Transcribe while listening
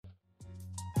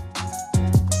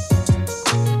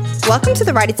Welcome to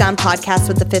the Write It Down podcast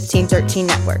with the 1513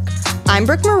 Network. I'm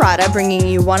Brooke Murata, bringing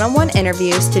you one-on-one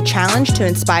interviews to challenge, to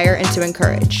inspire, and to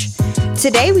encourage.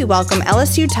 Today, we welcome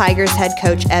LSU Tigers head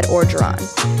coach Ed Orgeron.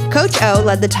 Coach O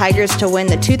led the Tigers to win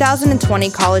the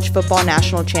 2020 College Football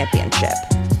National Championship.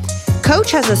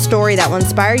 Coach has a story that will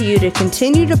inspire you to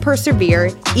continue to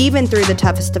persevere even through the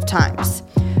toughest of times.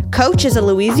 Coach is a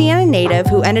Louisiana native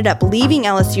who ended up leaving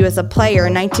LSU as a player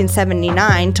in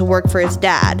 1979 to work for his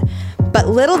dad. But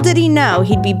little did he know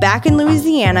he'd be back in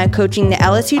Louisiana coaching the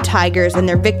LSU Tigers in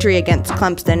their victory against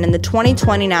Clemson in the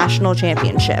 2020 National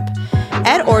Championship.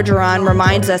 Ed Orgeron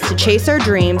reminds us to chase our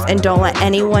dreams and don't let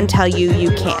anyone tell you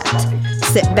you can't.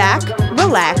 Sit back,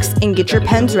 relax, and get your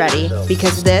pens ready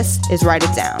because this is Write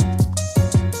It Down.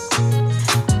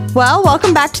 Well,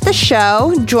 welcome back to the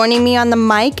show. Joining me on the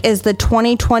mic is the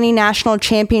 2020 National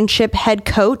Championship head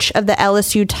coach of the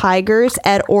LSU Tigers,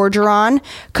 Ed Orgeron.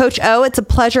 Coach O, it's a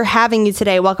pleasure having you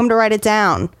today. Welcome to Write It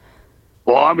Down.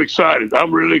 Well, I'm excited.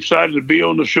 I'm really excited to be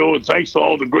on the show, and thanks for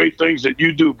all the great things that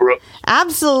you do, Brooke.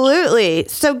 Absolutely.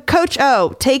 So, Coach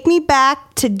O, take me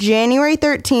back to January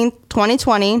 13th,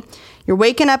 2020. You're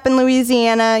waking up in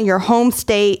Louisiana, your home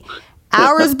state,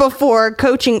 hours before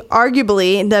coaching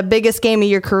arguably the biggest game of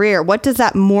your career. What does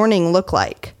that morning look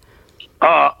like?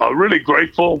 Really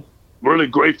grateful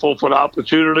for the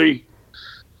opportunity.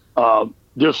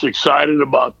 Just excited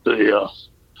about the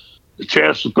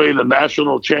chance to play the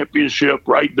national championship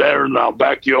right there in our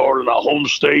backyard in our home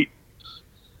state.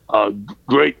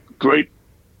 Great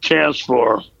chance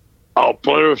for our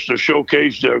players to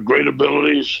showcase their great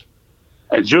abilities.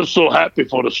 And just so happy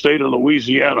for the state of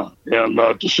Louisiana and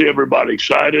to see everybody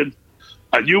excited.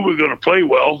 I knew we were going to play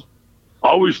well.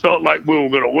 I always felt like we were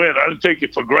going to win. I didn't take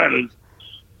it for granted,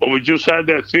 but we just had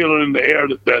that feeling in the air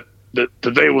that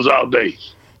today was our day.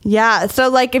 Yeah. So,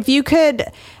 like, if you could,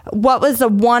 what was the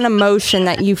one emotion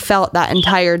that you felt that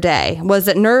entire day? Was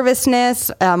it nervousness,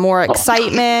 more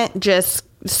excitement, just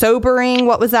sobering?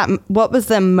 What was that? What was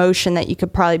the emotion that you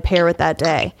could probably pair with that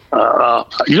day?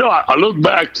 I look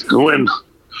back when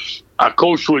I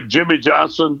coached with Jimmy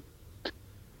Johnson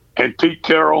and Pete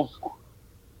Carroll,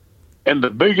 and the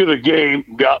bigger the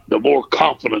game got, the more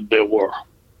confident they were.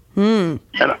 And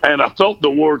I felt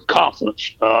the word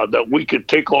confidence, that we could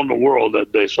take on the world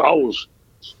that day. So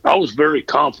I was very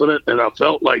confident, and I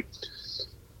felt like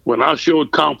when I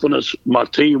showed confidence, my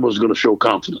team was going to show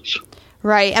confidence.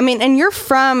 Right. I mean, and you're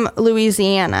from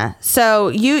Louisiana, so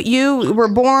you were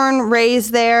born,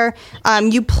 raised there.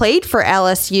 You played for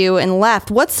LSU and left.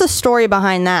 What's the story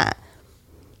behind that?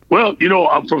 Well,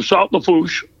 I'm from South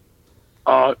Lafourche,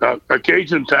 a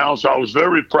Cajun town, so I was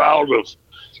very proud of,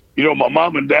 my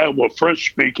mom and dad were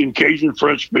French-speaking, Cajun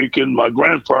French-speaking. My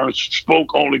grandparents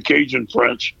spoke only Cajun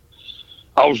French.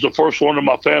 I was the first one in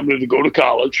my family to go to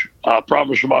college. I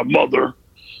promised my mother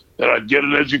that I'd get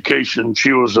an education.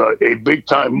 She was a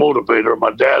big-time motivator.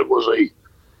 My dad was a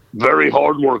very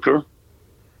hard worker.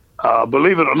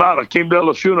 Believe it or not, I came to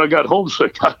LSU and I got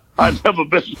homesick. I'd never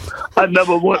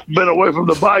been away from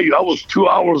the bayou. I was 2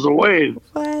 hours away.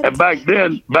 What? And back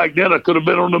then I could have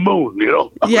been on the moon,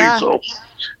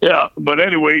 Yeah. But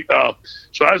anyway,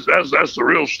 so that's the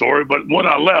real story. But when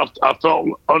I left, I felt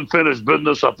unfinished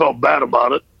business. I felt bad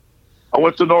about it. I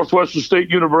went to Northwestern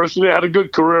State University. I had a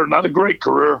good career, not a great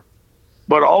career,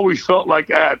 but I always felt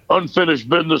like I had unfinished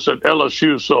business at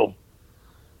LSU. So,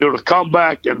 to come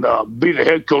back and be the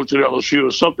head coach at LSU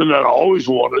is something that I always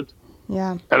wanted.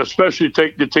 Yeah. And especially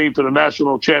take the team to the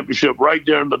national championship right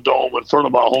there in the Dome in front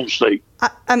of our home state.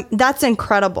 That's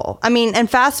incredible. I mean, and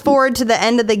fast forward to the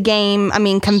end of the game. I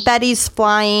mean, confetti's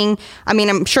flying. I mean,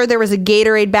 I'm sure there was a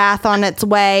Gatorade bath on its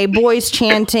way, boys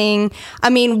chanting. I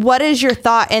mean, what is your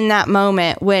thought in that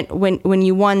moment when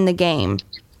you won the game?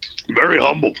 Very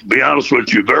humble, to be honest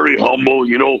with you. Very humble.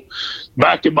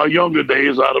 Back in my younger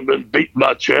days, I'd have been beating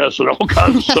my chest and all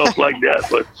kinds of stuff like that.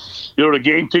 But, the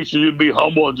game teaches you to be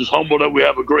humble, and just humble that we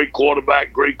have a great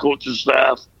quarterback, great coaching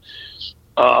staff.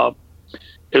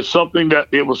 It's something that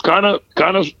it was kind of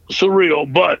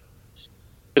surreal, but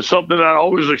it's something that I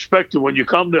always expected when you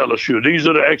come to LSU. These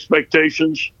are the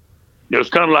expectations. It's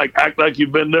kind of like act like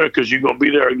you've been there because you're going to be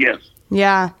there again.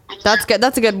 Yeah, that's good.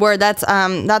 That's a good word. That's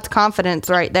confidence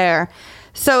right there.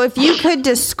 So if you could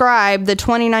describe the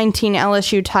 2019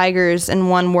 LSU Tigers in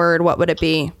one word, what would it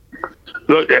be?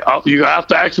 Look, you have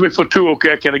to ask me for two,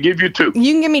 okay? Can I give you two?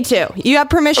 You can give me two. You have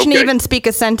permission to even speak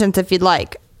a sentence if you'd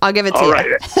like. I'll give it to you. All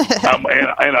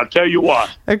right. And I'll tell you why.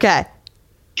 Okay.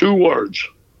 2 words.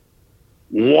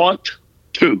 Want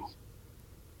to.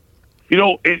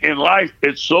 In life,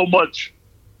 it's so much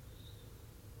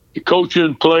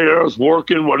coaching, players,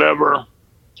 working, whatever.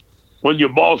 when your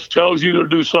boss tells you to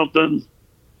do something,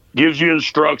 gives you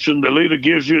instruction, the leader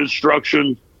gives you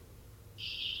instruction,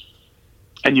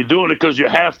 and you're doing it because you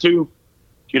have to,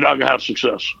 you're not going to have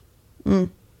success.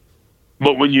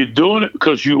 But when you're doing it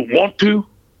because you want to,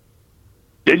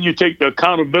 then you take the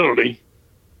accountability.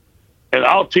 And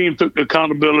our team took the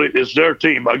accountability. It's their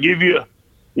team. I'll give you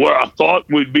where I thought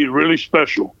would be really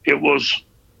special. It was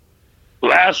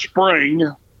last spring.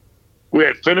 We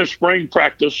had finished spring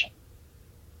practice.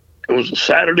 It was a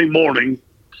Saturday morning.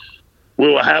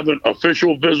 We were having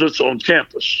official visits on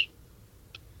campus.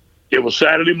 It was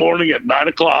Saturday morning at 9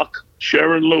 o'clock.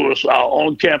 Sharon Lewis, our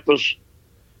on-campus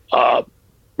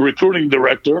recruiting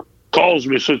director, calls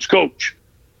me and says, "Coach,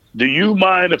 do you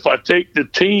mind if I take the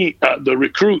team, the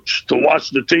recruits, to watch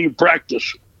the team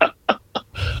practice?"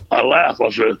 I laughed. I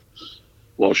said,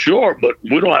 "Well, sure, but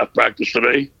we don't have practice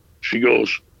today." She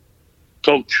goes,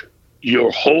 "Coach,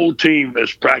 your whole team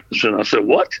is practicing." I said,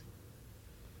 "What?"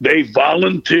 They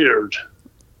volunteered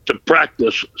to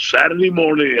practice Saturday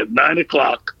morning at 9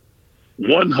 o'clock,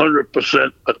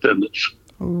 100% attendance.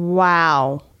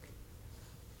 Wow.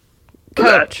 Coach.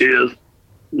 That is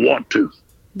want to.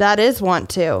 That is want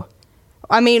to.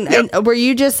 I mean, yep. And were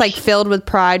you just like filled with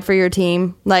pride for your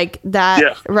team? Like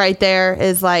that right there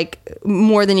is like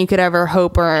more than you could ever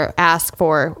hope or ask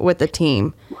for with the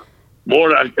team. More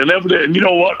than I ever did. And you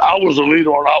know what? I was a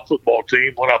leader on our football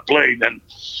team when I played, and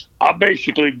I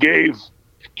basically gave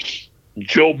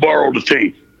Joe Burrow the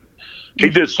team. He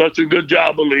did such a good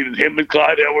job of leading, him and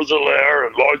Clyde Edwards-Helaire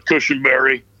and Lloyd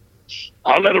Cushenberry.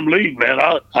 I let them lead, man.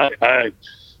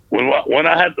 When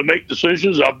I had to make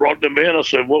decisions, I brought them in. I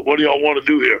said, what do y'all want to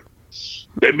do here?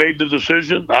 They made the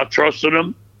decision. I trusted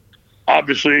them.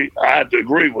 Obviously, I had to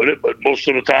agree with it, but most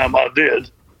of the time I did.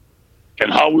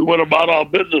 And how we went about our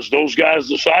business, those guys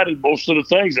decided most of the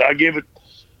things. I gave it,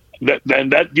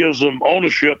 and that gives them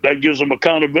ownership. That gives them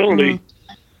accountability.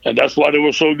 Mm-hmm. And that's why they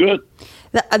were so good.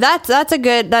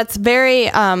 That's very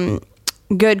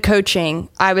good coaching,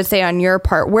 I would say, on your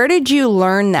part. Where did you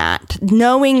learn that?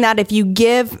 Knowing that if you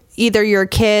give either your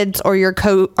kids or your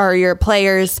your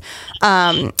players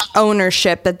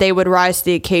ownership, that they would rise to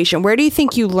the occasion. Where do you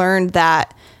think you learned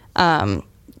that?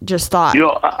 Just thought. You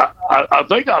know, I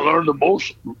think I learned the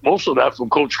most of that from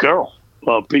Coach Carroll,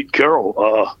 Pete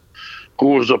Carroll, who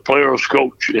was a player's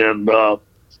coach, and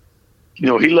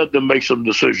he let them make some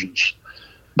decisions.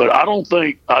 But I don't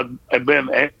think I've been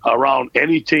around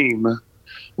any team.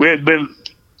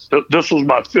 This was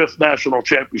my 5th national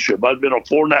championship. I've been on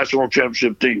 4 national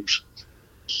championship teams.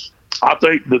 I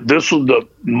think that this was the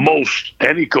most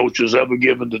any coach has ever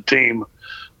given the team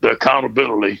the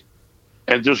accountability,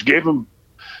 and just gave them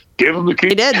the key.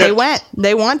 They did. They went.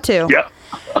 They want to. Yeah.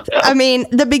 I mean,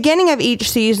 the beginning of each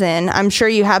season, I'm sure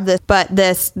you have this, but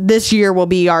this year will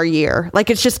be our year. Like,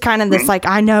 it's just kind of this, like,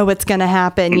 I know what's going to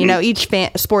happen. Mm-hmm. Each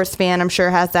sports fan, I'm sure,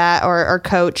 has that, or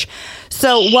coach.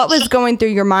 So what was going through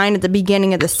your mind at the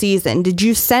beginning of the season? Did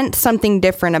you sense something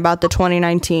different about the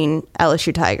 2019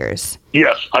 LSU Tigers?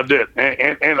 Yes, I did.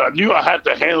 And I knew I had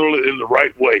to handle it in the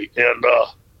right way. And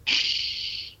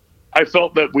I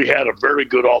felt that we had a very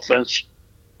good offense.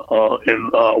 In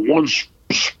one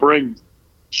spring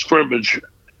scrimmage,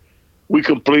 we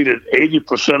completed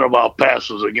 80% of our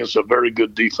passes against a very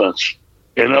good defense.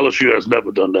 And LSU has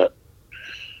never done that.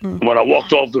 Mm. When I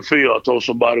walked off the field, I told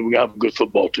somebody we have a good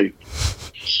football team.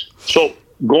 So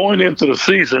going into the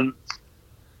season,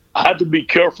 I had to be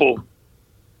careful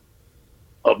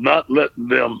of not letting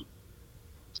them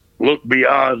look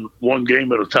beyond one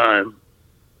game at a time.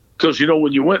 Because,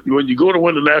 when you go to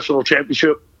win the national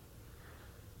championship,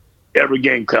 every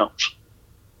game counts.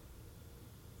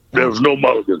 There's no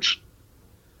mulligans.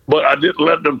 But I didn't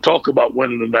let them talk about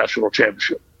winning the national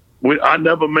championship. I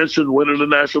never mentioned winning the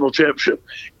national championship.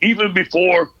 Even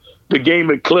before the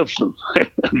game at Clemson,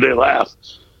 they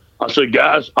laughed. I said,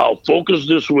 guys, our focus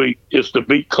this week is to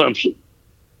beat Clemson.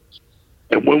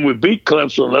 And when we beat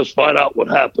Clemson, let's find out what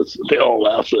happens. They all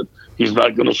laughed. Said, he's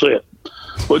not going to say it.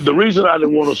 But the reason I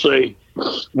didn't want to say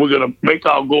we're going to make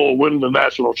our goal winning the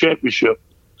national championship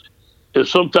is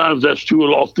sometimes that's too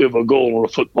lofty of a goal on a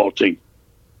football team.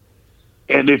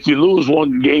 And if you lose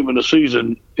one game in the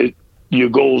season, your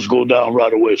goals go down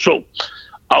right away. So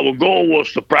our goal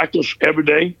was to practice every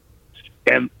day.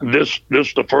 And this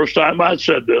the first time I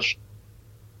said this.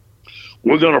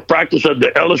 We're going to practice at the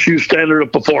LSU standard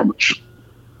of performance.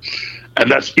 And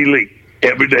that's elite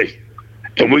every day.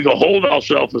 And we're going to hold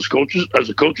ourselves as coaches, as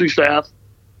a coaching staff,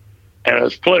 and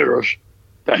as players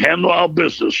to handle our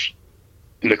business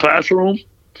in the classroom,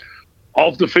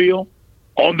 off the field,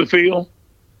 on the field,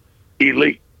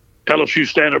 elite, LSU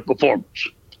standard performance.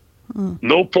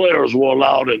 No players were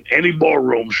allowed in any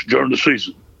ballrooms during the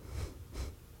season.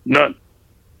 None.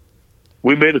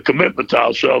 We made a commitment to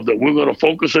ourselves that we're going to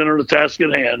focus in on the task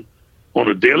at hand on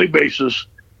a daily basis.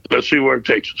 Let's see where it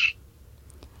takes us.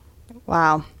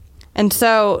 Wow. And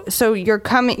so you're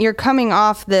coming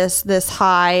off this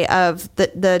high of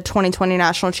the 2020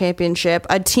 national championship,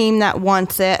 a team that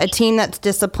wants it, a team that's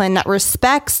disciplined, that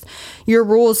respects your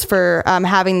rules for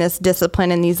having this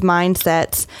discipline and these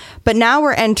mindsets. But now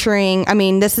we're entering,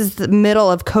 this is the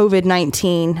middle of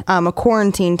COVID-19, a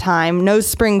quarantine time, no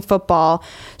spring football.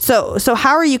 So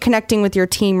how are you connecting with your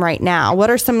team right now? What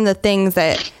are some of the things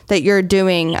that you're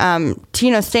doing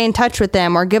to stay in touch with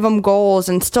them or give them goals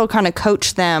and still kind of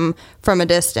coach them from a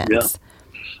distance? Yeah.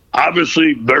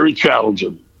 Obviously, very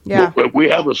challenging. Yeah. But we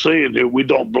have a saying here: we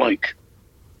don't blink.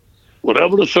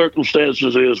 Whatever the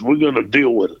circumstances is, we're going to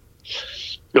deal with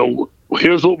it.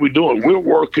 Here's what we're doing: we're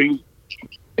working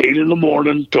 8 in the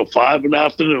morning till 5 in the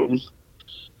afternoon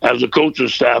as a coaching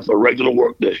staff, a regular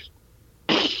work day.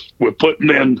 We're putting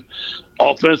in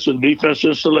offense and defense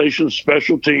installations,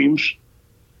 special teams.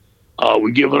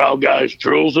 We're giving our guys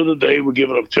drills of the day. We're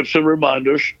giving them tips and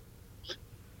reminders.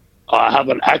 I have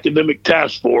an academic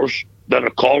task force that are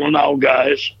calling our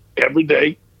guys every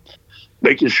day,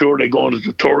 making sure they're going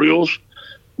to tutorials,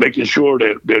 making sure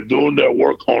that they're doing their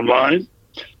work online,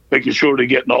 making sure they're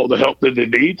getting all the help that they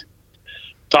need.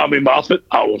 Tommy Moffitt,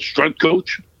 our strength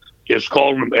coach, is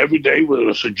calling them every day with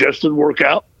a suggested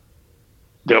workout.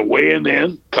 They're weighing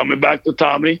in, coming back to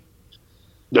Tommy.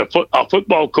 Our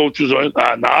football coaches are.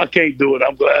 Now I can't do it.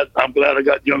 I'm glad I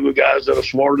got younger guys that are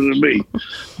smarter than me.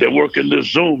 They work in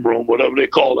this Zoom room, whatever they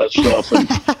call that stuff. And,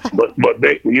 but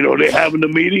they, they're having the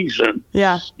meetings, and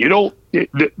this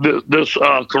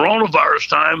coronavirus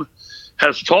time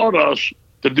has taught us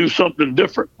to do something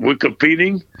different. We're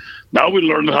competing. Now we're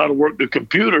learning how to work the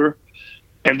computer,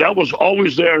 and that was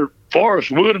always there for us.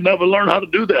 We would have never learned how to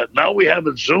do that. Now we have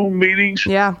Zoom meetings.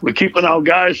 Yeah. We're keeping our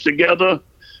guys together.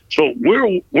 So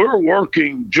we're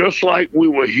working just like we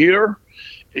were here,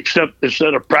 except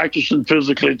instead of practicing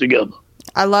physically together.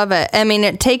 I love it.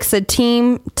 It takes a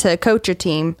team to coach a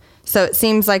team. So it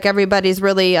seems like everybody's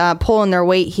really pulling their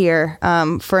weight here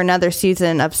for another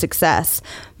season of success.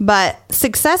 But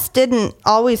success didn't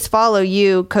always follow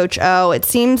you, Coach O. It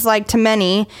seems like to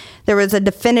many there was a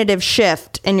definitive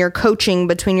shift in your coaching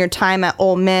between your time at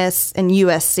Ole Miss and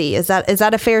USC. Is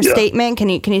that a fair statement? Can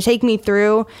you take me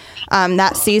through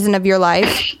that season of your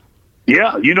life?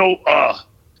 Yeah,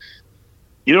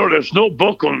 there's no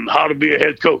book on how to be a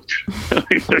head coach.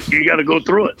 You got to go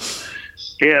through it.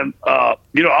 And, I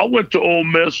went to Ole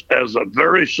Miss as a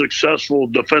very successful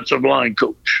defensive line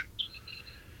coach.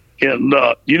 And,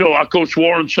 I coached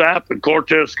Warren Sapp and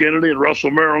Cortez Kennedy and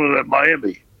Russell Maryland at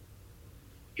Miami.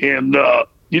 And,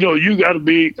 you got to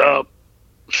be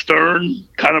stern,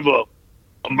 kind of a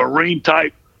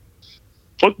Marine-type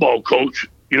football coach,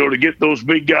 to get those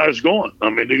big guys going.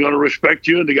 They're going to respect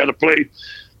you, and they got to play.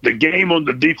 The game on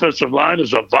the defensive line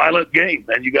is a violent game,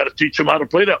 and you got to teach them how to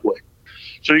play that way.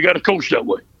 So you got to coach that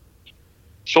way.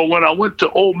 So when I went to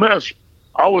Ole Miss,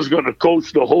 I was going to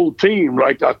coach the whole team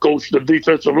like I coached the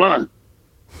defensive line.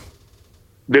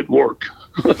 Didn't work.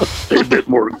 It didn't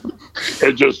work.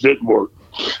 It just didn't work.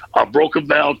 I broke them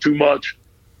down too much.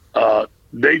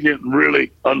 They didn't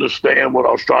really understand what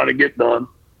I was trying to get done.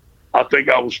 I think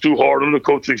I was too hard on the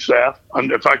coaching staff.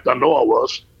 And in fact, I know I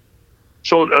was.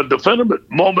 So a definitive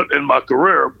moment in my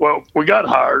career, we got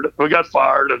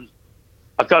fired, and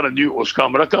I kind of knew it was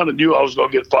coming. I kind of knew I was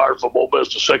going to get fired from Ole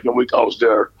Miss the second week I was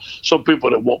there. Some people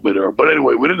didn't want me there. But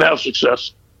anyway, we didn't have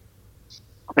success.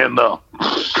 And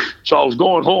so I was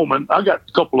going home, and I got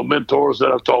a couple of mentors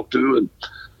that I've talked to. And,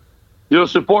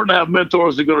 it's important to have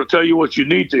mentors that are going to tell you what you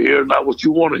need to hear, not what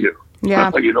you want to hear. Yeah.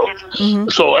 Mm-hmm.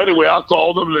 So anyway, I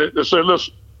called them, and they said,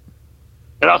 listen.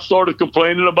 And I started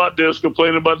complaining about this,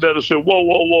 complaining about that. I said,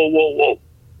 whoa.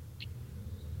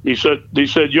 He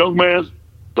said, young man,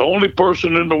 the only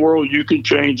person in the world you can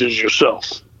change is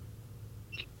yourself.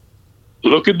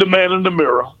 Look at the man in the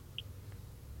mirror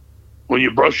when you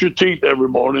brush your teeth every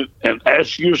morning and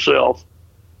ask yourself,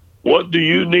 what do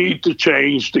you need to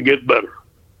change to get better?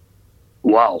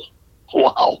 Wow.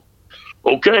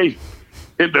 Okay.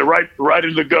 Hit me right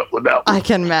in the gut with that one. I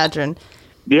can imagine.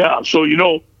 Yeah. So,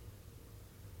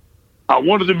 I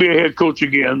wanted to be a head coach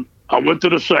again. I went to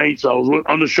the Saints. I was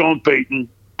under Sean Payton.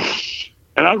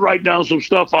 And I'd write down some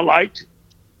stuff I liked.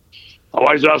 I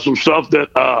write down some stuff that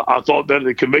I thought that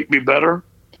it could make me better.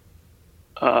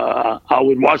 I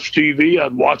would watch TV.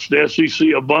 I'd watch the SEC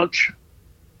a bunch.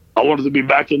 I wanted to be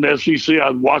back in the SEC.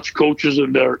 I'd watch coaches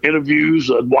and their interviews.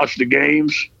 I'd watch the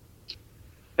games.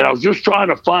 And I was just trying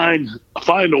to find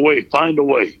a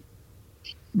way.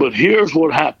 But here's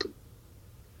what happened.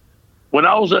 When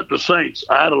I was at the Saints,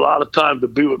 I had a lot of time to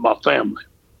be with my family.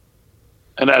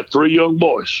 And I had 3 young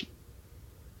boys.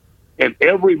 And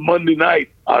every Monday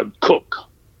night, I'd cook.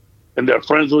 And their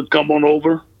friends would come on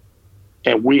over.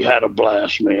 And we had a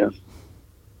blast, man.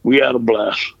 We had a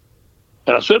blast.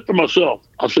 And I said to myself,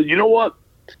 I said, you know what?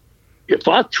 If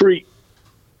I treat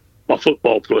my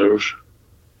football players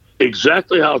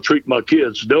exactly how I treat my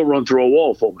kids, they'll run through a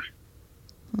wall for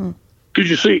me. Because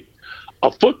you see,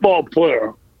 a football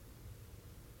player,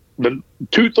 the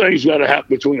 2 things got to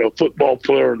happen between a football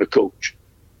player and a coach.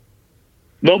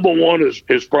 Number 1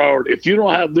 is priority. If you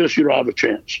don't have this, you don't have a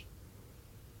chance.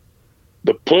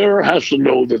 The player has to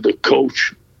know that the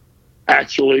coach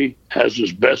actually has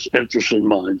his best interest in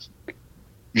mind,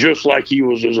 just like he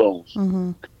was his own.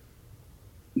 Mm-hmm.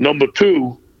 Number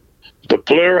 2, the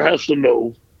player has to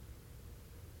know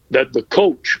that the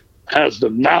coach has the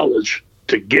knowledge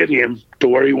to get him to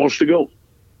where he wants to go.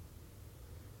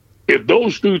 If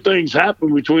those 2 things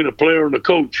happen between a player and a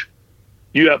coach,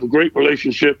 you have a great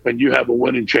relationship and you have a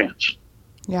winning chance.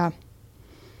 Yeah.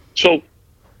 So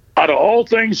out of all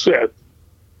things said,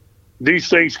 these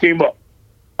things came up.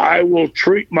 I will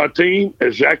treat my team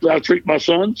exactly how I treat my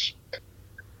sons.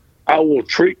 I will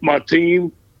treat my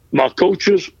team, my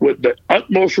coaches, with the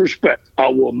utmost respect. I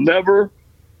will never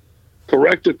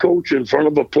correct a coach in front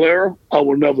of a player. I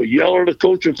will never yell at a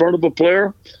coach in front of a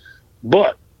player.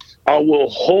 But I will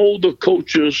hold the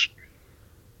coaches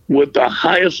with the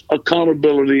highest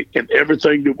accountability in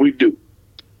everything that we do.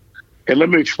 And let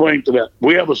me explain to that.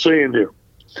 We have a saying here.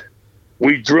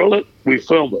 We drill it, we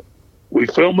film it. We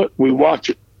film it, we watch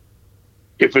it.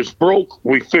 If it's broke,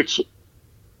 we fix it.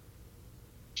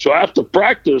 So after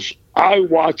practice, I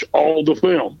watch all the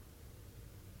film.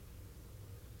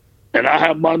 And I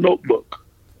have my notebook.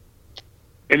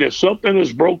 And if something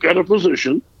is broke at a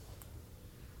position,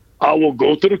 I will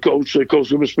go to the coach, say,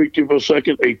 Coach, let me speak to you for a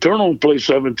second. Hey, turn on play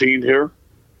 17 here.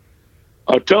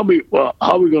 Tell me, how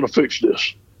are we going to fix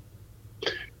this?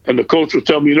 And the coach will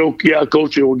tell me, yeah,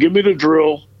 Coach, well, give me the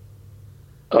drill.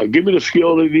 Give me the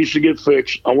skill that needs to get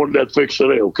fixed. I want that fixed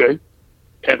today, okay?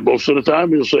 And most of the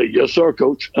time, he'll say, yes, sir,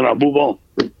 Coach, and I'll move on.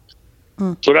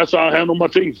 So that's how I handle my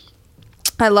team.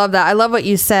 I love that. I love what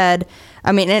you said.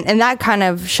 I mean, and that kind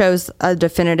of shows a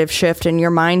definitive shift in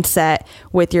your mindset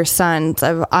with your sons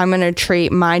of, I'm going to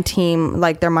treat my team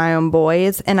like they're my own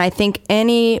boys. And I think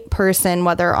any person,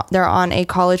 whether they're on a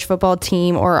college football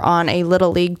team or on a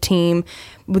little league team,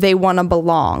 they want to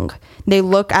belong. They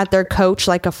look at their coach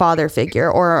like a father figure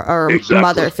or Exactly.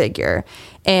 mother figure.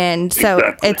 And so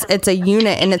Exactly. it's a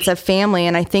unit and it's a family.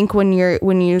 And I think when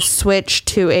you switch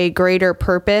to a greater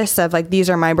purpose of like, these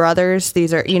are my brothers,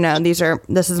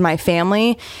 this is my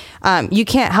family, you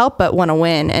can't help but want to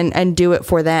win and do it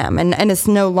for them. And it's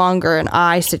no longer an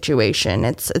I situation.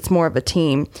 It's more of a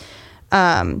team.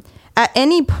 At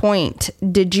any point,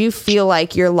 did you feel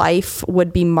like your life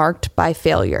would be marked by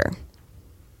failure?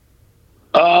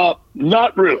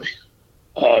 Not really.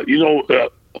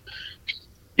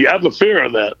 You have a fear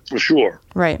of that for sure.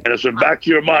 Right. And it's in the back of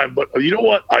your mind. But you know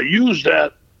what? I use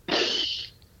that.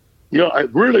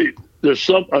 There's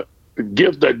some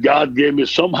gift that God gave me.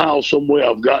 Somehow, some way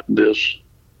I've gotten this.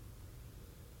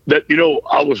 That,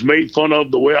 I was made fun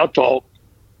of the way I talk.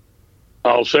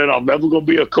 I was saying I'm never going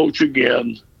to be a coach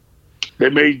again. They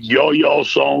made y'all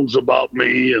songs about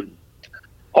me and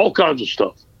all kinds of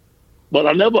stuff. But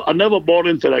I never bought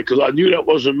into that because I knew that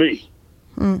wasn't me.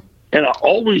 And I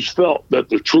always felt that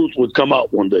the truth would come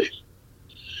out one day.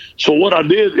 So what I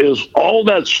did is all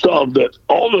that stuff, that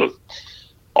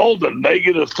all the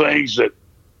negative things that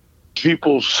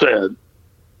people said,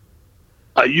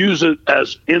 I use it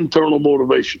as internal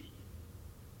motivation.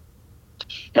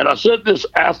 And I said this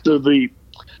after the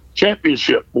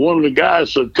championship. One of the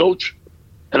guys said, Coach,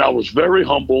 and I was very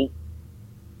humble.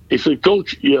 He said,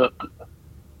 Coach, you're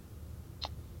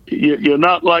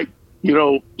not like,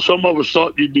 some of us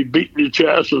thought you'd be beating your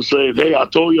chest and saying, hey, I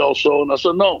told y'all so. And I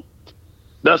said, no,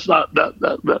 that's not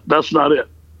that's not it.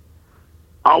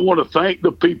 I want to thank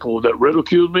the people that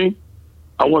ridiculed me.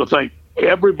 I want to thank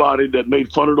everybody that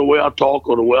made fun of the way I talk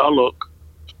or the way I look,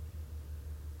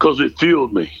 because it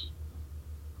fueled me.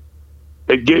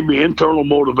 It gave me internal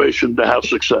motivation to have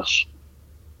success.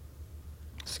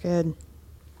 That's good.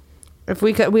 If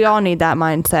we all need that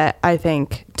mindset, I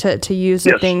think, to use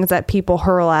the things that people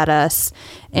hurl at us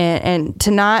and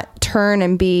to not turn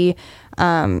and be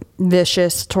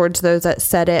vicious towards those that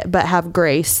said it, but have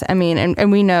grace. I mean,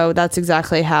 and we know that's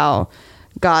exactly how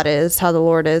God is, how the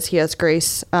Lord is. He has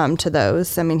grace to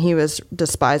those. I mean, he was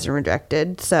despised and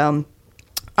rejected. So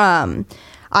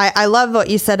I love what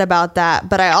you said about that,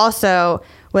 but I also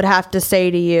would have to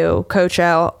say to you, Coach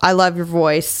O, I love your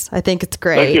voice. I think it's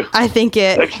great. I think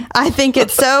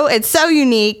it's so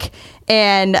unique.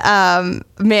 And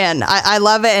man, I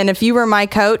love it. And if you were my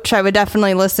coach, I would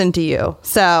definitely listen to you.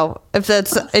 So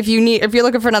if you're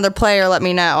looking for another player, let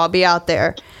me know. I'll be out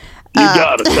there. You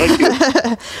got it. Thank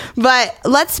you. But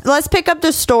let's pick up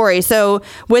the story. So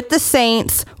with the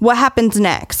Saints, what happens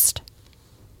next?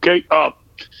 Okay. I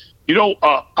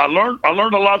learned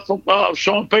a lot from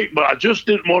Sean Payton, but I just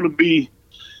didn't want to be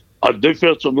a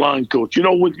defensive line coach.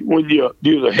 When you're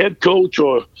the head coach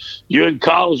or you're in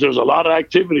college, there's a lot of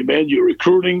activity, man. You're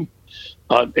recruiting.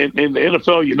 In the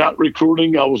NFL, you're not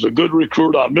recruiting. I was a good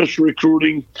recruiter. I missed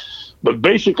recruiting. But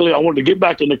basically, I wanted to get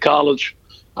back into college.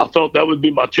 I felt that would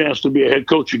be my chance to be a head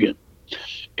coach again.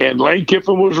 And Lane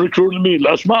Kiffin was recruiting me.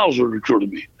 Les Miles was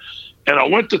recruiting me. And I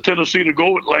went to Tennessee to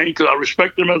go with Lane because I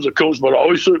respect him as a coach, but I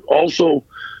always also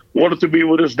wanted to be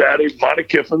with his daddy, Monty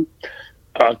Kiffin,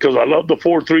 because I love the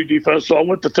 4-3 defense. So I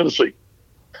went to Tennessee.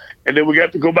 And then we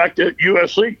got to go back to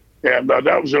USC. And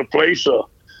that was a place I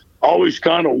always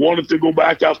kind of wanted to go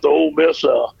back after Ole Miss.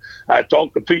 I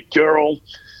talked to Pete Carroll,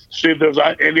 see if there's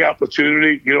any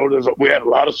opportunity. We had a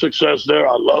lot of success there.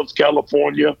 I loved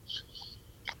California.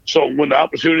 So when the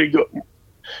opportunity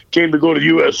came to go to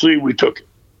USC, we took it.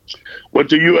 Went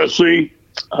to USC.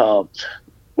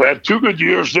 We had 2 good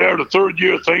years there. The third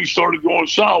year, things started going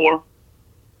sour.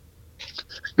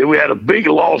 Then we had a big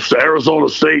loss to Arizona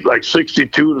State, like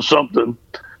 62 to something.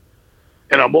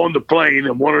 And I'm on the plane,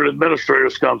 and one of the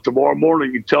administrators comes tomorrow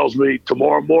morning. He tells me,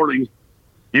 tomorrow morning,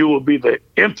 you will be the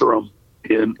interim,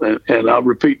 and I'll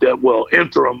repeat that well,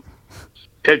 interim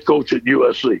head coach at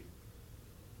USC.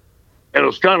 And it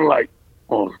was kind of like,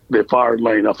 oh, they fired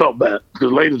Lane. I felt bad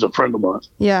because Lane is a friend of mine.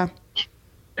 Yeah.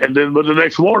 And then but the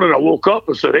next morning I woke up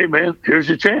and said, hey, man, here's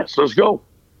your chance. Let's go.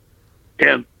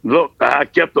 And look, I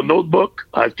kept a notebook.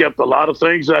 I kept a lot of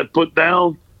things I'd put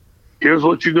down. Here's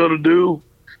what you're going to do.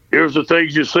 Here's the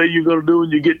things you say you're going to do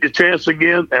when you get your chance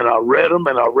again. And I read them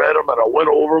and I went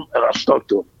over them and I stuck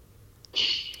to them.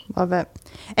 Love it.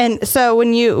 And so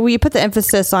when you put the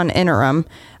emphasis on interim,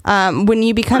 when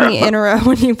you become the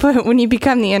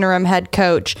interim head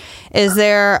coach, is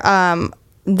there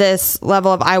this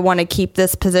level of I want to keep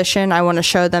this position, I want to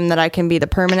show them that I can be the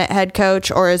permanent head coach,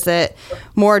 or is it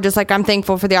more just like I'm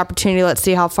thankful for the opportunity, let's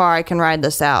see how far I can ride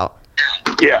this out?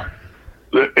 Yeah,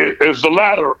 it's the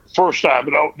latter first time,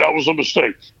 but that was a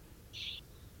mistake.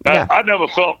 Yeah. I never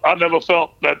felt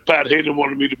that Pat Hayden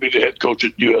wanted me to be the head coach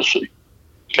at USC.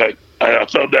 Okay, I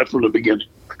felt that from the beginning.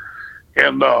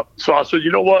 And so I said,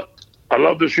 you know what? I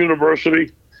love this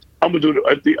university. I'm going to do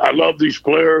it. I love these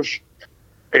players.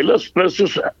 Hey, let's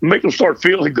just make them start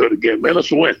feeling good again, man.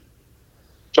 Let's win.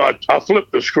 So I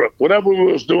flipped the script. Whatever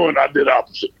we was doing, I did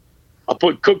opposite. I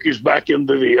put cookies back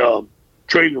into the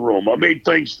training room. I made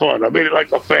things fun. I made it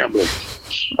like a family.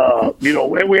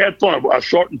 And we had fun. I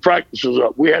shortened practices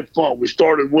up. We had fun. We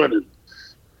started winning.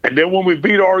 And then when we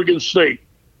beat Oregon State,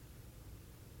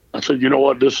 I said, you know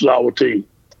what? This is our team.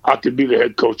 I could be the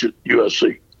head coach at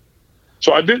USC.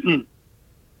 So I didn't,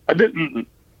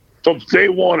 from day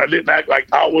one, I didn't act like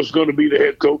I was going to be the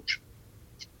head coach.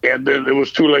 And then it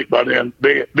was too late by then.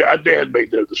 They had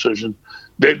made their decision.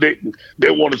 They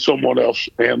wanted someone else.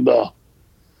 And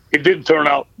it didn't turn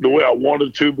out the way I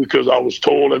wanted to because I was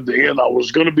told at the end I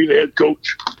was going to be the head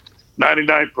coach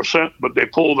 99%, but they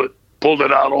pulled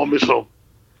it out on me. So,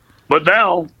 but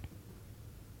now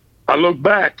I look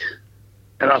back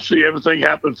and I see everything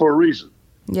happened for a reason.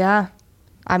 Yeah.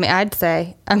 I'd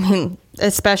say,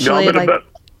 especially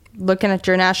looking at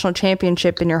your national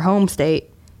championship in your home state.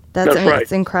 That's right.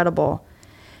 It's incredible.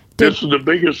 This is the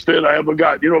biggest fit I ever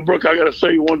got. Brooke, I got to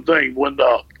say you one thing. When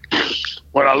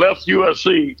I left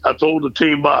USC, I told the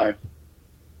team bye.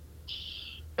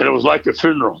 And it was like a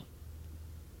funeral.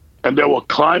 And they were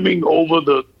climbing over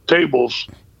the tables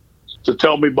to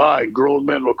tell me bye. Grown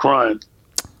men were crying.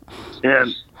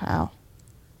 And wow.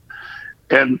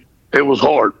 And it was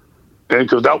hard. And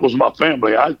because that was my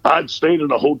family. I'd stayed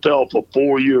in a hotel for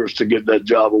 4 years to get that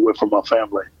job away from my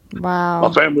family. Wow.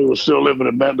 My family was still living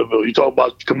in Mandeville. You talk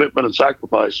about commitment and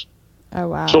sacrifice. Oh,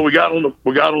 wow. So we got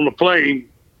on the plane,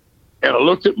 and I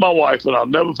looked at my wife, and I'll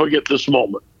never forget this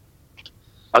moment.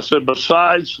 I said,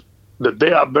 besides the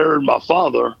day I buried my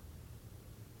father,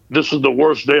 this is the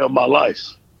worst day of my life.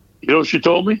 You know what she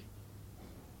told me?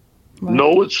 What?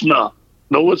 No, it's not.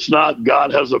 No, it's not.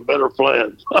 God has a better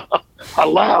plan. I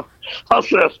laughed. I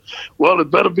said, well,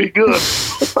 it better be good.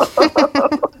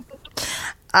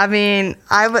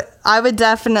 I would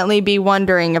definitely be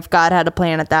wondering if God had a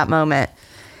plan at that moment.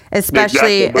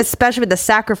 Especially Exactly. with the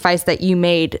sacrifice that you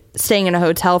made staying in a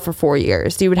hotel for 4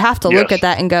 years. You would have to look Yes. at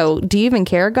that and go, do you even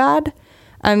care, God?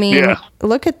 I mean, Yeah.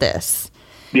 look at this.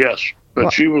 Yes,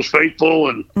 but she was faithful,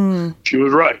 and she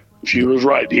was right. She was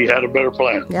right. He had a better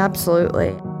plan.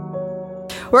 Absolutely.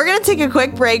 We're going to take a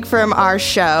quick break from our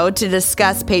show to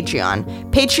discuss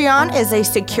Patreon. Patreon is a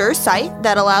secure site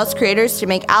that allows creators to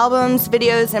make albums,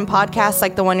 videos, and podcasts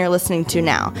like the one you're listening to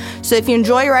now. So if you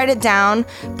enjoy Write It Down,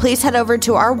 please head over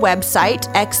to our website,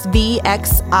 xvxii.com,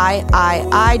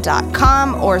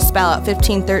 or spell out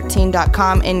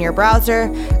 1513.com in your browser.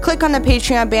 Click on the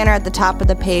Patreon banner at the top of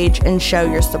the page and show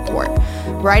your support.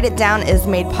 Write It Down is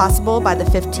made possible by the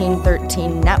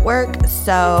 1513 Network,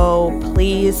 so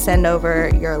please send over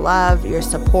your love, your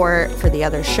support for the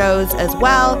other shows as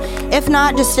well. If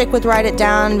not, just stick with Write It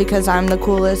Down because I'm the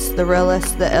coolest, the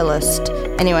realest, the illest.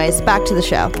 Anyways, back to the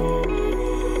show.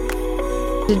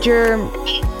 Did your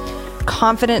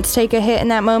confidence take a hit in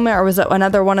that moment, or was it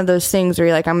another one of those things where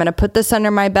you're like, I'm going to put this under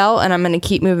my belt and I'm going to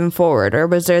keep moving forward? Or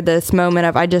was there this moment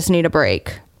of, I just need a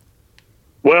break?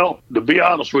 Well, to be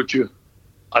honest with you,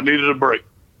 I needed a break.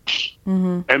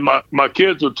 And my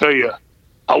kids will tell you,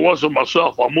 I wasn't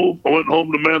myself. I went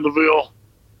home to Mandeville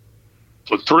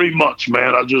for 3 months,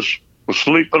 man. I just was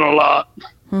sleeping a lot.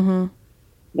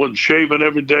 Wasn't shaving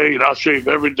every day, and I shave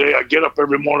every day. I get up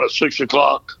every morning at 6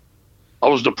 o'clock. I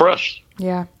was depressed.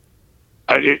 Yeah.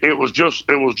 It was just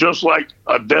like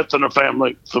a death in the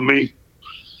family for me.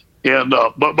 And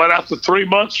but after 3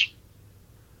 months,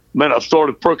 man, I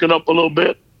started perking up a little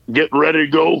bit, getting ready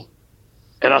to go.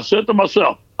 And I said to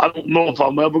myself, I don't know if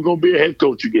I'm ever going to be a head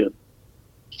coach again.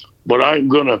 But I'm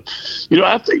going to,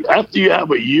 after you have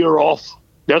a year off,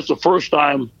 that's the first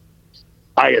time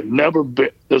I had never been.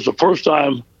 That's the first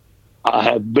time I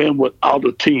have been without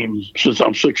a team since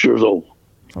I'm 6 years old.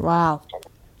 Wow.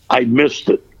 I missed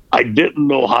it. I didn't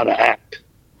know how to act.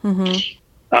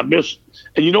 I missed.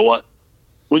 And you know what?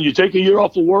 When you take a year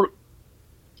off of work,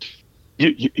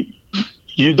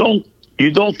 you don't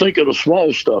think of the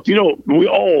small stuff. We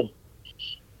all,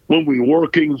 when we're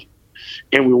working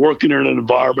and we're working in an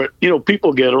environment,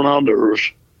 people get on our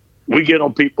nerves. We get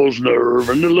on people's nerve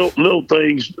and the little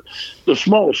things, the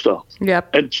small stuff.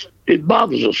 Yep. And it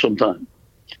bothers us sometimes.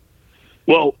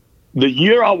 Well, the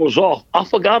year I was off, I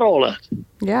forgot all that.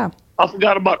 Yeah. I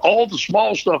forgot about all the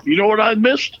small stuff. You know what I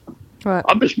missed? What?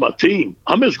 I missed my team.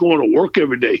 I missed going to work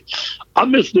every day. I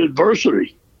missed the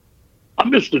adversity. I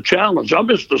missed the challenge. I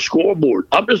missed the scoreboard.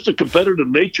 I missed the competitive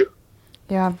nature.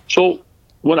 Yeah. So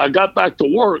when I got back to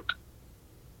work,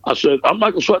 I said, I'm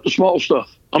not going to sweat the small stuff.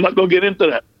 I'm not going to get into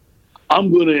that.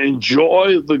 I'm going to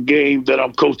enjoy the game that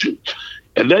I'm coaching.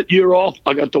 And that year off,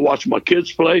 I got to watch my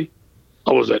kids play.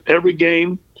 I was at every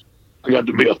game. I got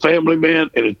to be a family man,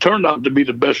 and it turned out to be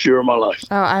the best year of my life.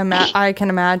 Oh, I can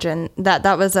imagine that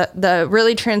was the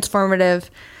really transformative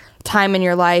time in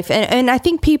your life. And I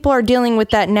think people are dealing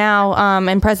with that now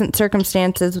in present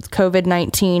circumstances with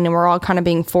COVID-19, and we're all kind of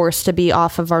being forced to be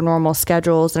off of our normal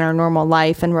schedules and our normal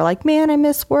life. And we're like, man, I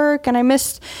miss work, and I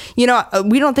missed, we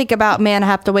don't think about, man, I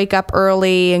have to wake up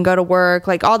early and go to work,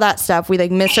 like all that stuff. We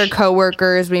miss our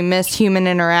coworkers, we miss human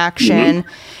interaction.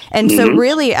 And so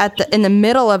really in the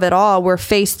middle of it all, we're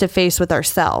face to face with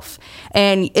ourselves.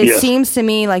 And it seems to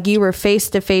me like you were face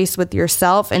to face with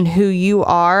yourself and who you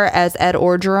are as Ed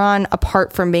Orgeron,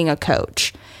 apart from being a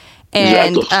coach.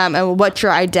 And and what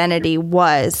your identity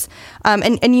was.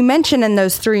 And you mentioned in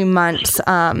those 3 months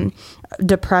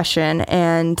depression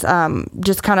and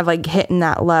just kind of like hitting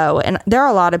that low. And there are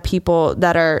a lot of people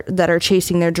that are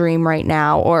chasing their dream right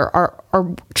now, or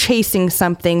are chasing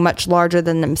something much larger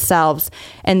than themselves,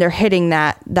 and they're hitting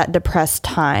that depressed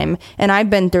time. And I've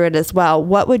been through it as well.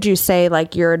 What would you say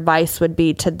like your advice would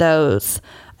be to those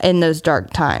in those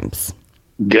dark times?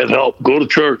 Get help. Go to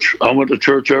church. I went to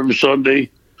church every Sunday.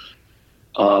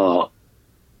 I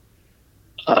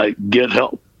get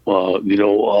help. I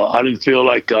didn't feel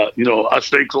like, I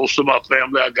stayed close to my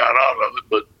family. I got out of it,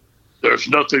 but there's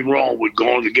nothing wrong with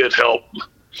going to get help.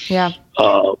 Yeah.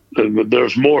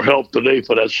 There's more help today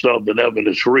for that stuff than ever.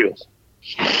 It's real.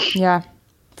 Yeah,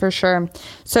 for sure.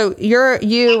 So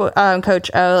you,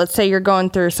 Coach O, let's say you're going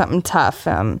through something tough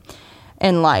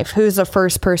in life. Who's the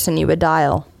first person you would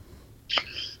dial?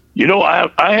 I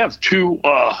have two.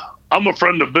 I'm a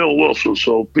friend of Bill Wilson,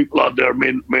 so people out there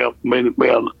may know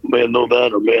that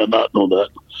or may not know that.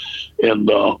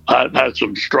 And I had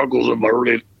some struggles in my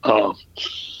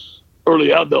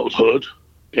early adulthood,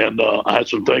 and I had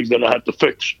some things that I had to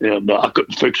fix, and I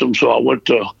couldn't fix them, so I went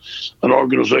to an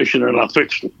organization and I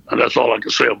fixed them. And that's all I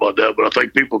can say about that, but I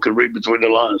think people can read between the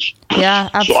lines. Yeah,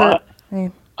 absolutely.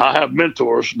 So I have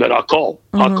mentors that I call.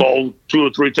 I call 2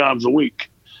 or 3 times a week.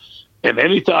 And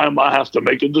anytime I have to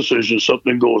make a decision,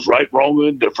 something goes right, wrong, or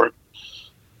indifferent,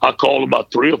 I call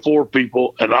about 3 or 4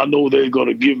 people, and I know they're going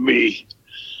to give me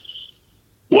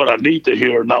what I need to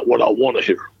hear, not what I want to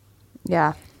hear.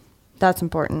 Yeah, that's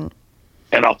important.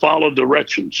 And I follow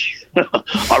directions.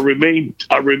 I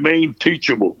remain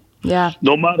teachable. Yeah.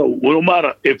 No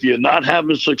matter if you're not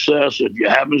having success, if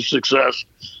you're having success,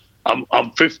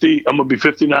 I'm 50. I'm gonna be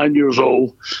 59 years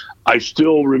old. I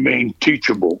still remain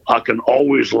teachable. I can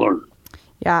always learn.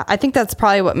 Yeah, I think that's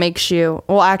probably what makes you.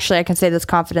 Well, actually, I can say this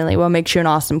confidently. What makes you an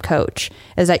awesome coach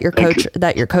is that you're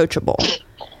coachable.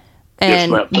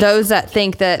 And yes, those that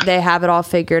think that they have it all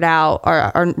figured out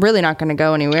are really not going to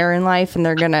go anywhere in life, and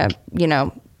they're going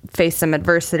to, face some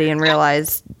adversity and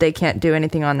realize they can't do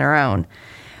anything on their own.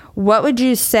 What would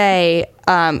you say,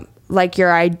 like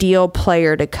your ideal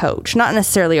player to coach? Not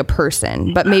necessarily a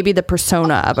person, but maybe the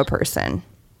persona of a person.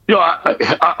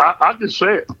 I can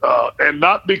say it, and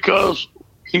not because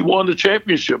he won the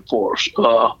championship for us.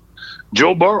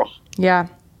 Joe Burrow. Yeah.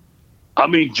 I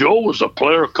mean, Joe was a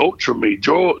player coach for me.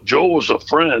 Joe was a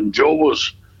friend. Joe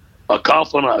was a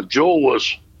confidant. Joe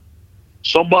was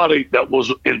somebody that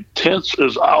was intense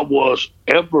as I was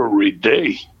every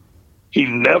day. He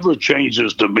never changed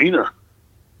his demeanor.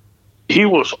 He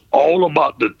was all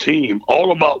about the team,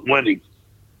 all about winning.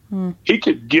 He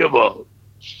could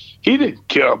he didn't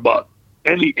care about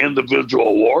any individual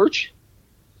awards.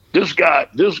 This guy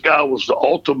was the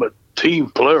ultimate team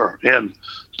player and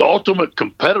the ultimate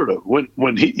competitor.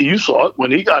 When you saw it,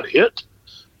 when he got hit,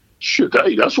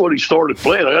 hey, that's what he started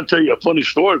playing. I got to tell you a funny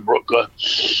story, Brooke.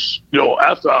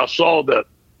 After I saw that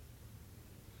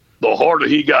the harder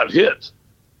he got hit,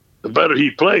 the better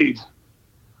he played,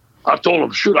 I told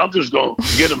him, I'm just going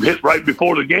to get him hit right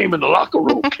before the game in the locker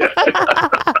room.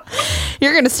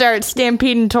 You're going to start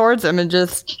stampeding towards him and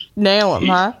just nail him,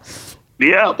 huh?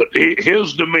 Yeah, but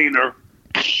his demeanor,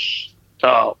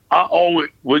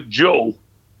 with Joe,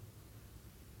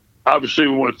 obviously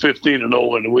we went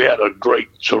 15-0 and we had a great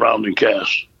surrounding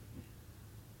cast.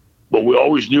 But we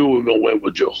always knew we were going to win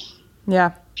with Joe.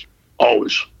 Yeah.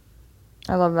 Always.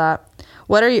 I love that.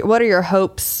 What are your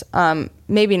hopes?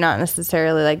 Maybe not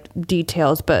necessarily like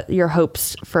details, but your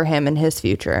hopes for him and his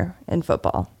future in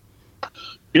football.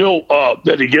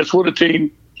 That he gets with a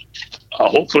team.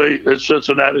 Hopefully, it's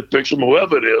Cincinnati picks him.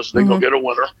 Whoever it is, they're gonna get a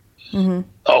winner.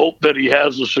 I hope that he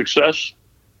has the success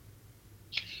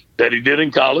that he did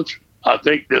in college. I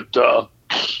think that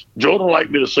Joe don't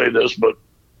like me to say this, but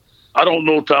I don't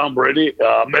know Tom Brady.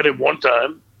 I met him one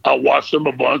time. I watched him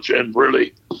a bunch and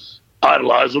really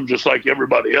idolize him just like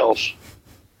everybody else.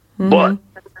 But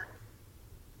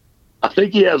I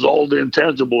think he has all the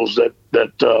intangibles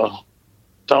that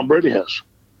Tom Brady has.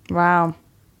 Wow.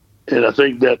 And I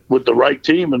think that with the right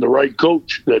team and the right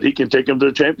coach, that he can take him to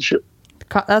the championship.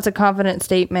 That's a confident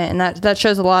statement, and that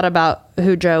shows a lot about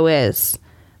who Joe is.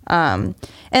 And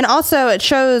also it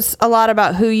shows a lot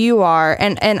about who you are.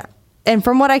 And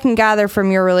from what I can gather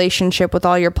from your relationship with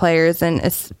all your players,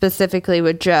 and specifically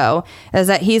with Joe, is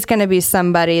that he's going to be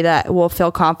somebody that will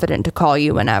feel confident to call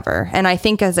you whenever. And I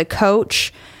think as a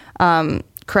coach,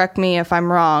 correct me if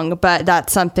I'm wrong, but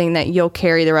that's something that you'll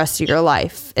carry the rest of your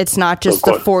life. It's not just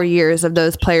the 4 years of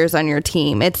those players on your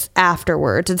team. It's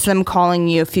afterwards. It's them calling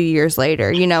you a few years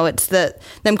later. It's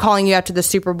them calling you after the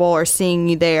Super Bowl or seeing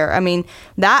you there.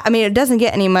 It doesn't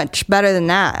get any much better than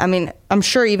that. I'm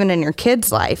sure even in your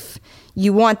kid's life,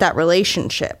 you want that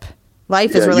relationship.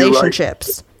 Life is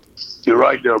relationships. You're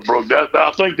right there, bro.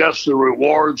 I think that's the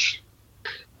rewards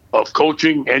of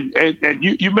coaching. And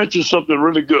you mentioned something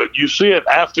really good. You see it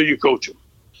after you coach them.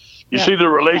 You see the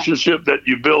relationship that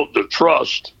you built, the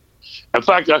trust. In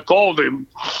fact, I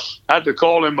had to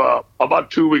call him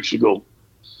about 2 weeks ago.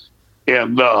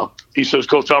 And he says,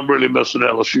 Coach, I'm really missing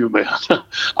LSU, man.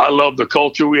 I love the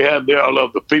culture we had there. I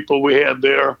love the people we had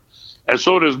there. And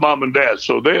so does mom and dad.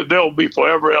 So they'll be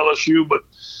forever LSU. But,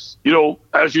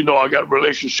 as you know, I got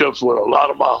relationships with a lot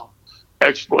of my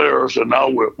ex-players, and now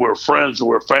we're friends and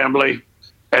we're family.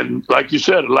 And like you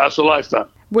said, it lasts a lifetime.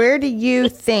 Where do you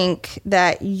think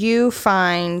that you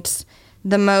find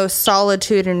the most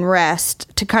solitude and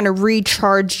rest to kind of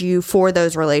recharge you for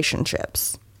those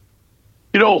relationships?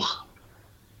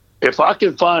 If I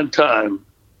can find time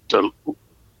to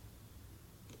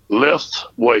lift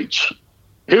weights,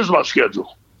 here's my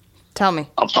schedule. Tell me.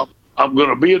 I'm going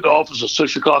to be at the office at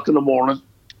 6 o'clock in the morning.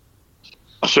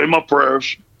 I say my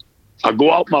prayers. I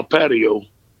go out my patio.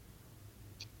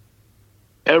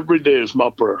 Every day is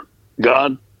my prayer.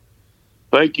 God,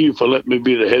 thank you for letting me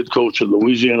be the head coach of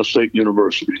Louisiana State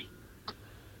University.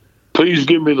 please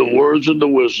give me the words and the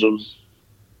wisdom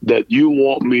that you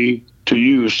want me to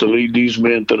use to lead these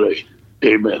men today.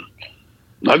 Amen.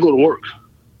 I go to work.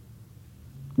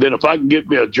 Then if I can get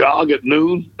me a jog at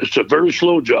noon, it's a very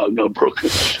slow jog now, Brooke.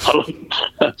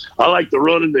 I like to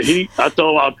run in the heat. I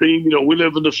tell our team, we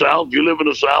live in the South. You live in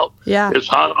the South. Yeah. It's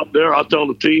hot up there. I tell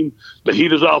the team, the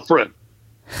heat is our friend.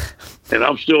 And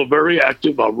I'm still very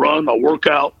active. I run, I work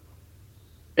out.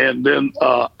 And then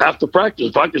after practice,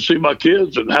 if I can see my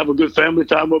kids and have a good family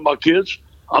time with my kids,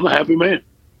 I'm a happy man.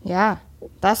 Yeah.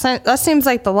 That seems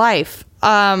like the life.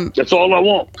 That's all I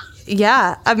want.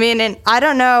 Yeah. I mean, and I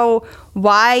don't know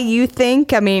why you think,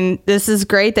 this is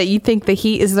great that you think the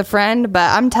heat is the friend, but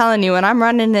I'm telling you, when I'm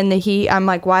running in the heat, I'm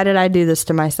like, why did I do this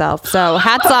to myself? So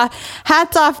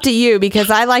hats off to you, because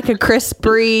I like a crisp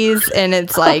breeze and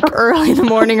it's like early in the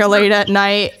morning or late at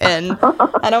night, and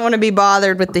I don't want to be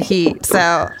bothered with the heat.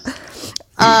 So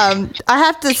I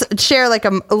have to share like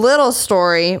a little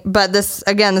story, but this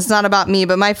is not about me,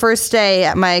 but my first day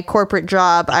at my corporate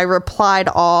job, I replied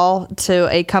all to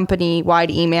a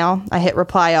company-wide email. I hit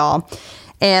reply all.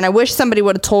 And I wish somebody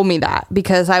would have told me that,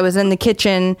 because I was in the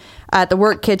kitchen, at the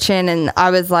work kitchen, and I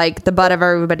was like the butt of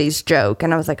everybody's joke.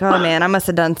 And I was like, oh man, I must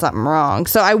have done something wrong.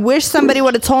 So I wish somebody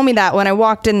would have told me that when I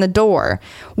walked in the door.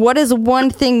 What is one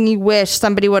thing you wish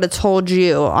somebody would have told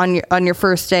you on your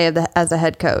first day as a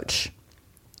head coach?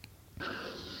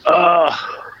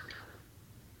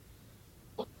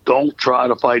 Don't try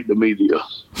to fight the media.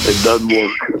 It doesn't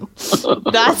work.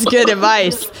 That's good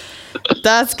advice.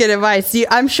 That's good advice.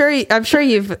 I'm sure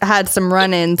you've had some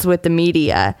run-ins with the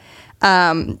media.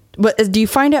 Do you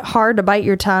find it hard to bite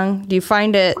your tongue? Do you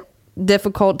find it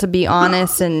difficult to be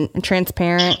honest and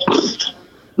transparent?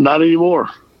 Not anymore.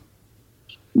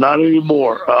 Not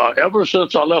anymore. Ever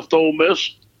since I left Ole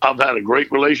Miss, I've had a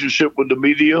great relationship with the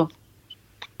media.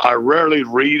 I rarely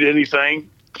read anything.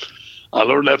 I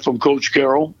learned that from Coach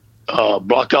Carroll.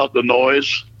 Block out the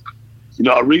noise.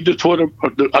 I read the Twitter.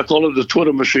 I call it the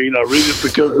Twitter machine. I read it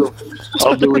because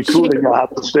of the recruiting. I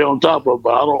have to stay on top of.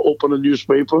 But I don't open a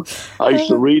newspaper. I used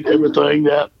to read everything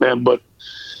but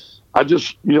I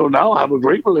just, now I have a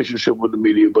great relationship with the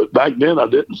media. But back then I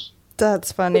didn't.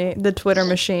 That's funny. The Twitter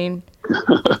machine.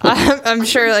 I'm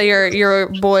sure that your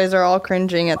boys are all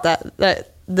cringing at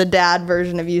that the dad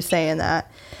version of you saying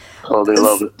that. Oh, they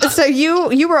love it. So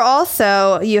you were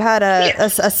also, you had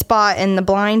a spot in The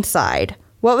Blind Side.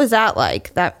 What was that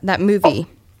like, that movie?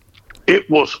 It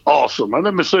was awesome. And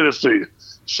let me say this to you.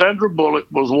 Sandra Bullock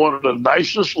was one of the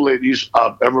nicest ladies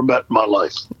I've ever met in my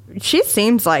life. She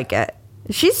seems like it.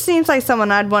 She seems like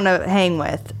someone I'd want to hang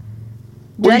with.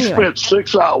 We spent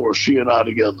 6 hours, she and I,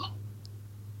 together.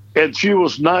 And she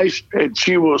was nice, and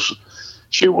she was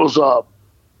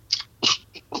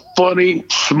funny,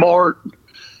 smart,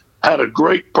 had a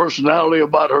great personality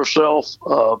about herself.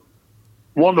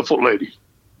 Wonderful lady.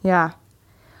 Yeah.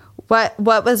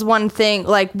 What was one thing,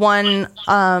 like one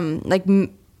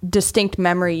distinct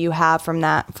memory you have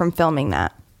from filming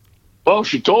that? Well,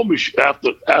 she told me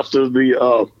after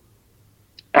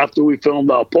we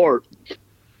filmed our part,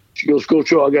 she goes,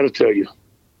 Coach O, I got to tell you,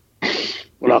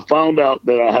 when I found out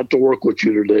that I had to work with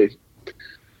you today,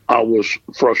 I was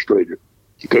frustrated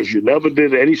because you never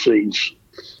did any scenes.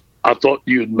 I thought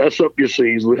you'd mess up your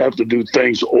scenes. We'd have to do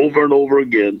things over and over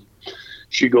again.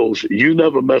 She goes, you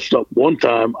never messed up one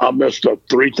time. I messed up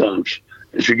 3 times.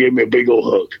 And she gave me a big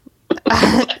old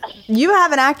hug. You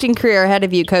have an acting career ahead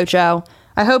of you, Coach O.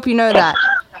 I hope you know that.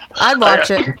 I'd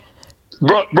watch it.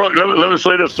 Brooke, let me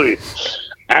say this to you.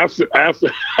 After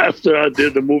I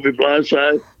did the movie Blind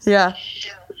Side, yeah,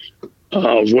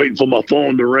 I was waiting for my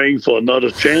phone to ring for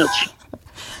another chance.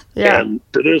 Yeah. And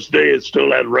to this day, it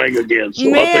still hadn't rang again. So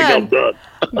I think I'm done.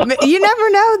 You never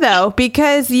know, though,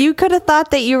 because you could have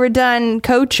thought that you were done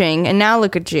coaching, and now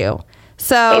look at you.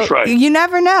 So that's right. You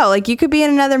never know. Like, you could be in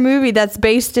another movie that's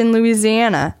based in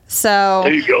Louisiana. So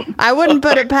there you go. I wouldn't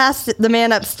put it past the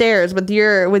man upstairs with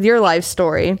your life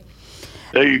story.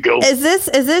 There you go. Is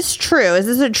this true? Is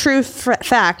this a true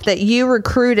fact that you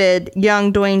recruited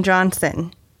young Dwayne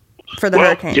Johnson for the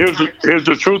Hurricanes? Here's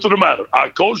the truth of the matter. I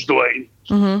coached Dwayne.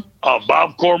 Mm-hmm.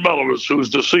 Bob Cormelis, who's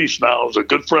deceased now, is a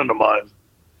good friend of mine.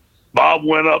 Bob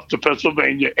went up to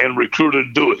Pennsylvania and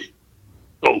recruited Dewey.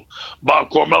 So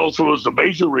Bob Cormelis was the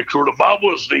major recruiter. Bob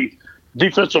was the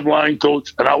defensive line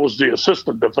coach, and I was the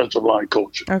assistant defensive line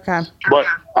coach. Okay. But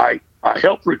I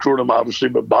helped recruit him, obviously,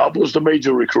 but Bob was the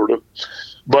major recruiter.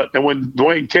 And when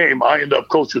Dwayne came, I ended up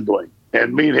coaching Dwayne,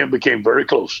 and me and him became very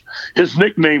close. His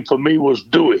nickname for me was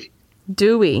Dewey.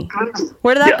 Dewey.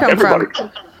 Where did that come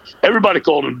from? Everybody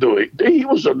called him Dewey. He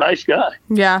was a nice guy.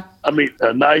 Yeah. I mean,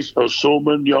 a nice,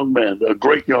 assuming young man, a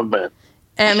great young man.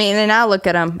 I mean, and now look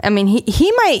at him. I mean,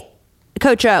 he might,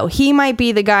 Coach O, he might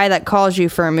be the guy that calls you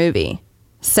for a movie.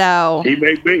 So he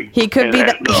may be. He could be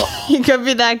that. He could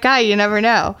be that guy. You never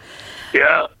know.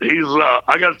 Yeah, he's.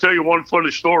 I got to tell you one funny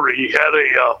story. He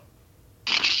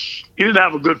didn't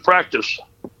have a good practice,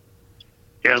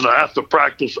 and after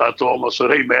practice, I told him, I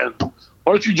said, "Hey, man,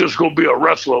 why don't you just go be a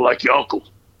wrestler like your uncle?"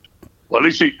 Well, at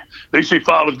least he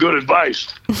followed good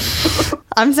advice.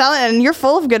 I'm telling you, you're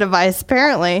full of good advice,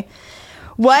 apparently.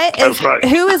 That's right.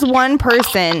 Who is one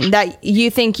person that you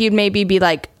think you'd maybe be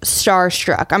like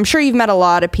starstruck? I'm sure you've met a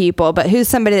lot of people, but who's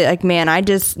somebody that, like, man, I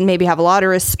just maybe have a lot of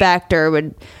respect or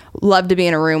would love to be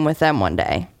in a room with them one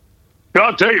day? Yeah,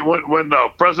 I'll tell you, when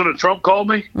President Trump called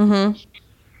me,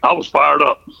 I was fired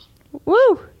up.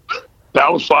 Woo! I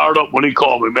was fired up when he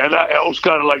called me, man. That was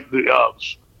kind of like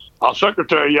our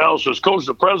secretary yells, says, "Coach,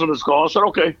 the president's calling." I said,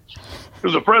 "Okay."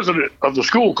 Because the president of the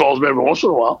school calls me every once in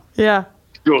a while. Yeah.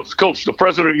 He goes, "Coach, the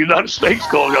president of the United States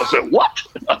calling." I said, "What?"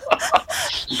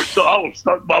 So I was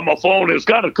stuck by my phone. It's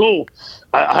kind of cool.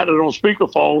 I had it on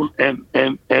speakerphone,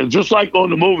 and just like on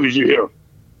the movies you hear,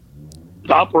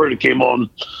 the operator came on,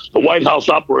 the White House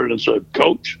operator, and said,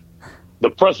 "Coach, the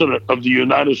president of the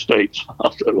United States."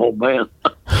 I said, "Oh, man."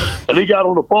 And he got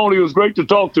on the phone. He was great to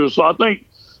talk to. So I think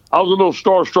I was a little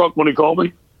starstruck when he called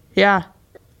me. Yeah.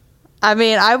 I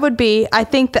mean, I would be. I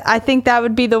think that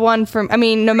would be the one from. I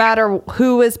mean, no matter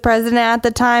who was president at the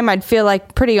time, I'd feel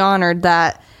like pretty honored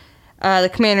that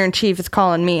the commander in chief is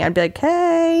calling me. I'd be like,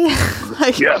 "Hey,"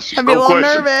 Yes, I'd be a little question.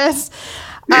 nervous.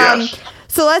 Yes.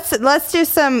 So let's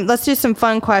do some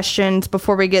fun questions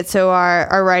before we get to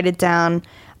our write it down.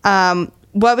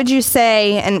 What would you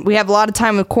say? And we have a lot of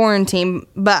time with quarantine,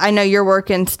 but I know you're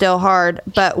working still hard.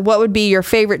 But what would be your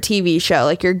favorite TV show?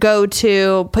 Like your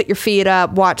go-to, put your feet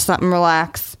up, watch something,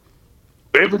 relax.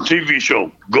 Favorite TV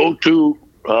show? Go-to,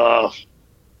 God,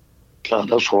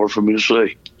 that's hard for me to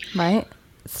say. Right?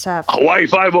 It's tough. Hawaii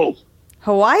Five-0.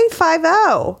 Hawaii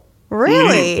Five-0.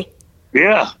 Really?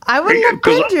 Yeah. I wouldn't have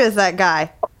picked you as that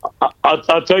guy.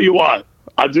 I'll tell you why.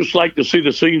 I just like to see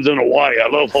the scenes in Hawaii. I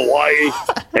love Hawaii,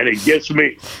 and it gets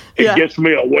me. It gets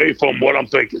me away from what I'm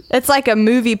thinking. It's like a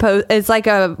movie It's like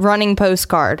a running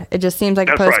postcard. It just seems like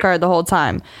a postcard the whole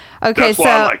time. Okay,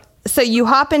 so you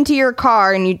hop into your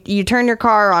car and you turn your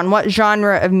car on. What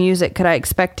genre of music could I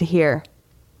expect to hear?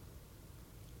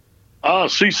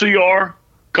 CCR,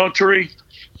 country,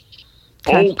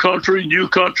 old country, new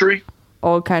country.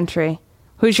 Old country.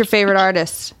 Who's your favorite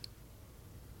artist?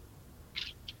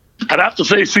 I'd have to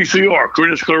say CCR,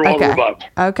 Creedence Clearwater Revival.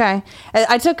 Okay.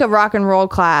 I took a rock and roll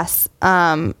class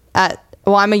I'm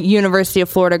a University of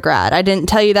Florida grad. I didn't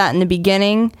tell you that in the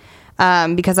beginning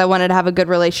because I wanted to have a good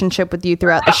relationship with you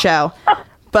throughout the show.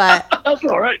 But that's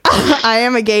all right. I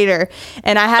am a Gator,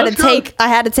 and I had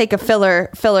to take a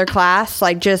filler class,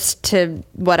 like just to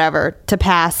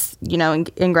pass,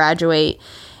 and graduate.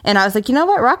 And I was like, you know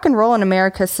what? Rock and roll in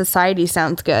America's society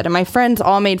sounds good. And my friends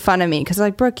all made fun of me because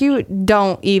like, Brooke, you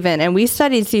don't even. And we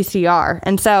studied CCR.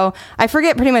 And so I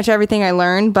forget pretty much everything I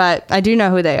learned, but I do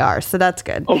know who they are. So that's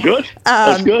good. Oh, good.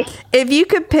 That's good. If you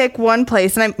could pick one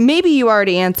place, and maybe you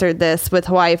already answered this with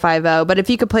Hawaii Five-0, but if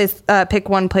you could pick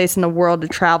one place in the world to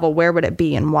travel, where would it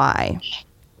be and why?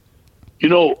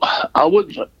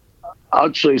 I'd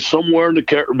say somewhere in the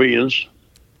Caribbean.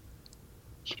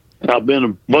 I've been a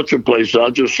bunch of places.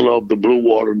 I just love the blue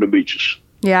water and the beaches.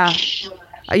 Yeah.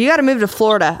 You got to move to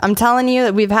Florida. I'm telling you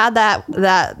that we've had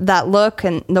that look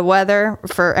and the weather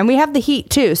and we have the heat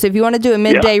too. So if you want to do a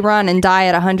midday run and die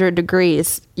at 100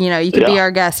 degrees, you could be our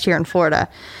guest here in Florida.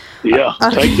 Yeah.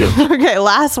 Thank you. Okay.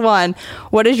 Last one.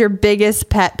 What is your biggest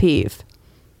pet peeve?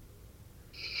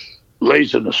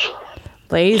 Laziness.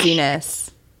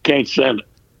 Can't stand it.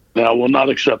 And I will not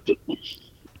accept it.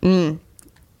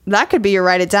 That could be your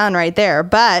write it down right there.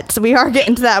 But we are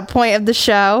getting to that point of the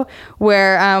show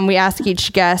where we ask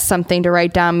each guest something to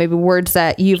write down, maybe words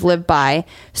that you've lived by.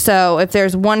 So if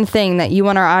there's one thing that you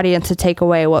want our audience to take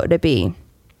away, what would it be?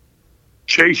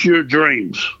 Chase your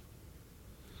dreams.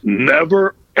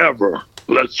 Never, ever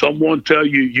let someone tell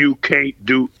you you can't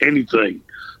do anything.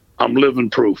 I'm living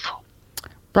proof.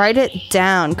 Write it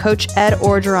down. Coach Ed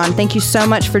Orgeron, thank you so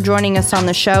much for joining us on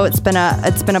the show. It's been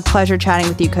a pleasure chatting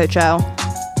with you, Coach O.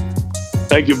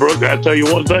 Thank you, Brooke. I'll tell you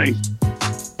one thing.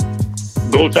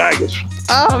 Go Tigers.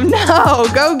 Oh, no.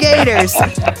 Go Gators.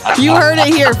 You heard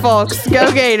it here, folks.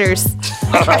 Go Gators.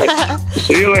 All right.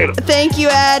 See you later. Thank you,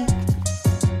 Ed.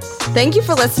 Thank you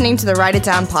for listening to the Write It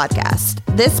Down podcast.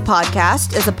 This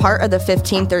podcast is a part of the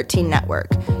 1513 Network.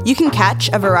 You can catch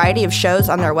a variety of shows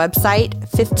on their website,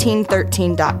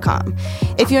 1513.com.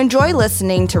 If you enjoy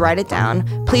listening to Write It Down,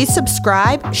 please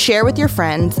subscribe, share with your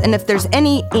friends, and if there's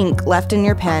any ink left in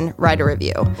your pen, write a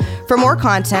review. For more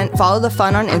content, follow the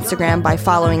fun on Instagram by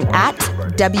following at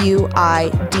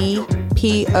WIDPOD.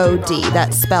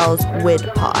 That spells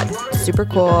WIDPod. Super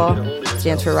cool.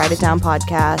 Stands for Write It Down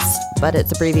Podcast, but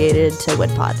it's abbreviated to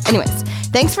WIDPod. Anyways,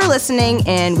 thanks for listening,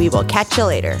 and we will catch you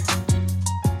later.